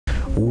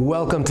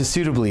Welcome to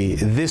Suitably.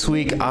 This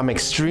week, I'm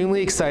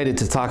extremely excited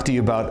to talk to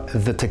you about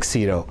the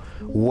tuxedo.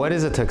 What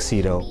is a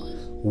tuxedo?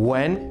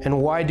 When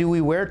and why do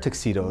we wear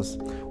tuxedos?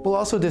 We'll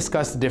also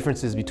discuss the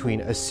differences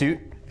between a suit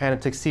and a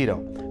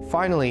tuxedo.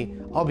 Finally,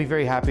 I'll be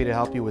very happy to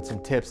help you with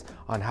some tips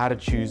on how to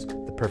choose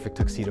the perfect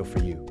tuxedo for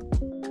you.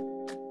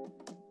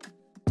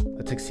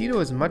 A tuxedo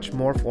is much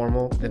more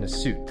formal than a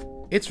suit.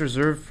 It's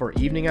reserved for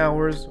evening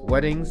hours,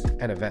 weddings,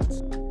 and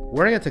events.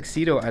 Wearing a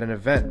tuxedo at an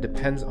event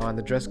depends on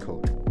the dress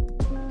code.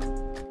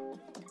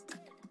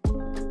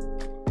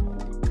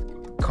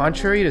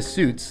 Contrary to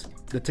suits,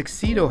 the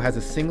tuxedo has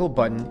a single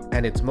button,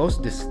 and its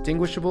most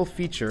distinguishable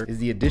feature is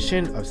the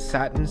addition of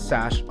satin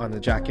sash on the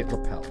jacket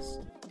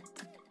lapels.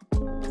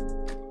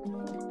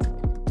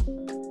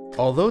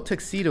 Although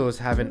tuxedos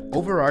have an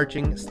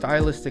overarching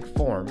stylistic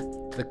form,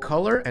 the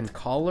color and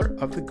collar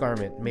of the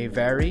garment may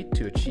vary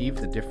to achieve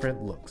the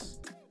different looks.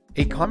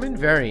 A common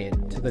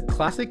variant to the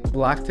classic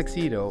black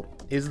tuxedo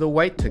is the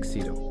white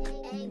tuxedo.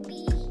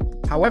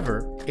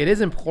 However, it is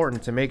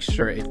important to make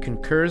sure it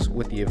concurs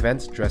with the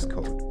event's dress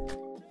code.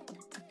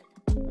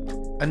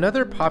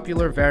 Another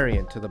popular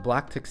variant to the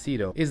black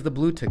tuxedo is the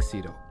blue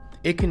tuxedo.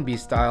 It can be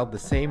styled the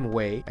same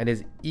way and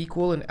is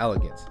equal in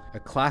elegance, a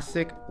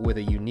classic with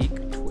a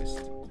unique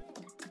twist.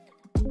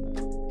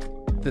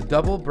 The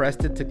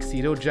double-breasted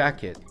tuxedo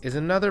jacket is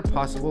another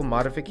possible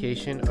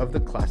modification of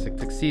the classic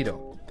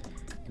tuxedo.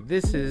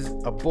 This is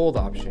a bold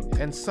option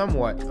and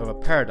somewhat of a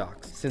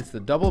paradox, since the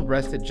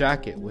double-breasted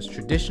jacket was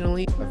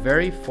traditionally a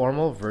very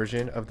formal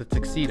version of the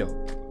tuxedo.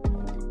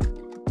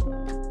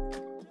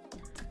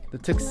 The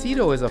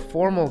tuxedo is a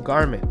formal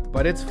garment,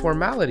 but its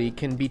formality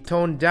can be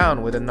toned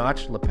down with a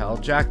notched lapel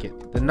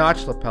jacket, the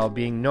notched lapel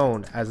being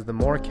known as the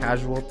more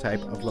casual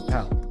type of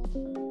lapel.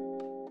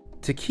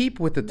 To keep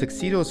with the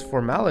tuxedo's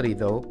formality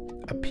though,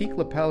 a peak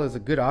lapel is a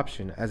good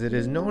option, as it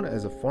is known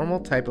as a formal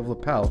type of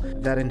lapel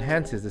that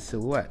enhances the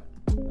silhouette.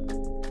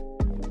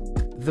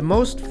 The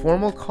most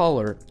formal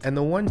collar, and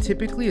the one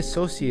typically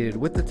associated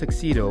with the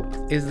tuxedo,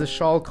 is the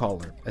shawl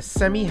collar, a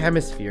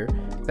semi-hemisphere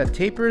that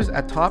tapers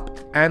at top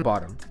and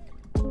bottom.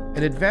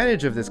 An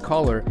advantage of this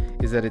collar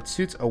is that it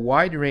suits a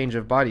wide range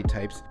of body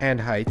types and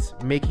heights,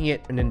 making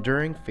it an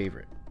enduring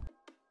favorite.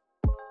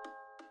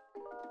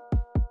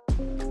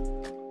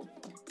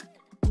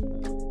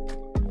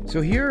 So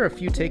here are a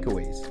few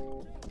takeaways.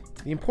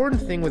 The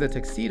important thing with a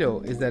tuxedo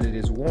is that it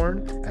is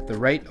worn at the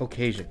right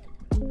occasion.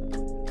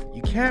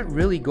 You can't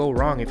really go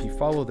wrong if you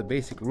follow the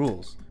basic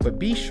rules, but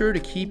be sure to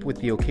keep with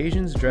the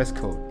occasion's dress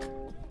code.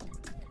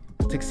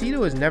 The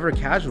tuxedo is never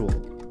casual,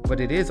 but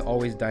it is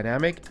always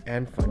dynamic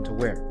and fun to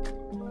wear.